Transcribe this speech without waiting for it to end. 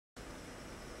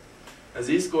A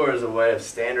z-score is a way of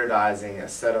standardizing a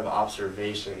set of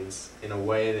observations in a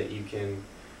way that you can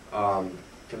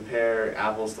compare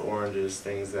apples to oranges,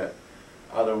 things that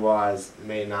otherwise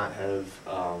may not have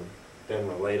been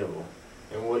relatable.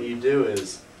 And what you do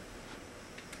is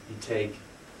you take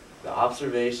the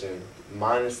observation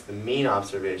minus the mean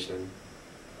observation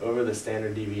over the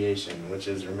standard deviation, which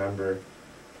is, remember,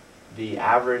 the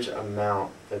average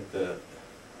amount that the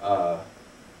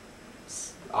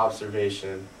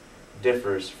observation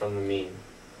differs from the mean.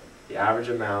 The average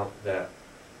amount that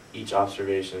each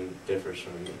observation differs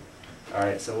from the mean.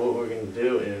 Alright, so what we're going to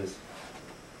do is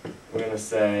we're going to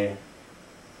say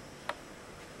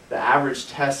the average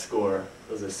test score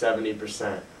was a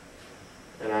 70%.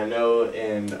 And I know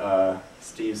in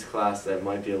Steve's class that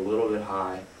might be a little bit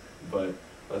high, but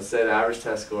let's say the average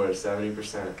test score is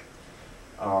 70%.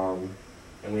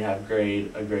 And we have a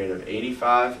grade of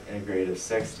 85 and a grade of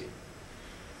 60.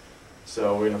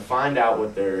 So we're going to find out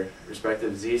what their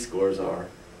respective z-scores are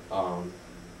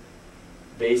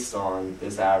based on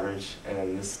this average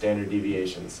and this standard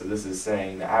deviation. So this is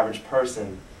saying the average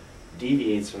person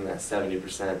deviates from that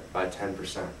 70% by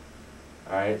 10%.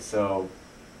 Alright, so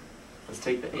let's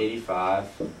take the 85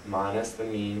 minus the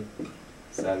mean,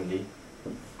 70,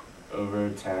 over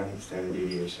 10, standard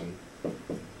deviation.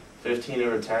 15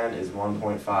 over 10 is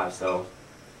 1.5, so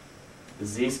the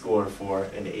z-score for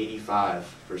an 85%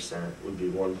 would be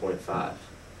 1.5.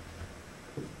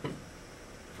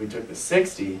 If we took the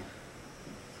 60,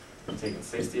 I'm taking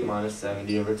 60 minus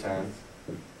 70 over 10.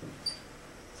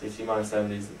 60 minus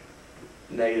 70 is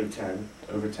negative 10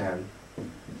 over 10,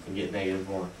 and get negative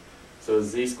 1. So a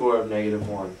z-score of negative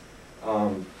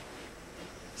 1.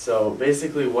 So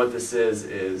basically what this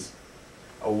is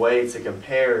a way to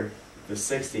compare the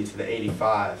 60 to the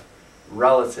 85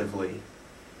 relatively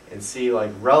and see,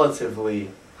 like, relatively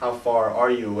how far are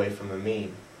you away from the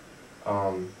mean.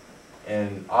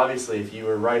 And obviously if you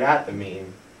were right at the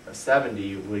mean, a 70,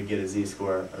 you would get a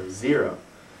z-score of 0.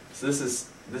 So this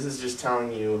is just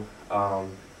telling you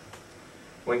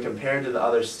when compared to the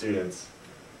other students,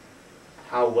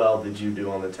 how well did you do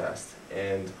on the test.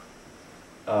 And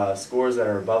scores that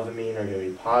are above the mean are going to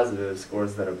be positive,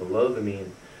 scores that are below the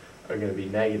mean are going to be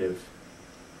negative.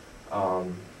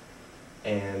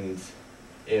 And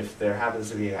if there happens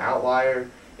to be an outlier,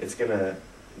 it's going to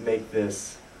make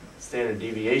this standard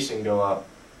deviation go up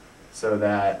so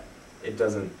that it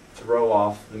doesn't throw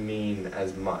off the mean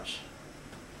as much.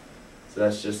 So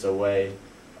that's just a way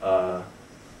to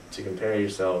compare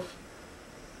yourself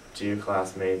to your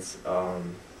classmates,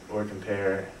 or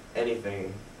compare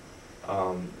anything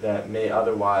that may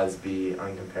otherwise be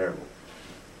uncomparable.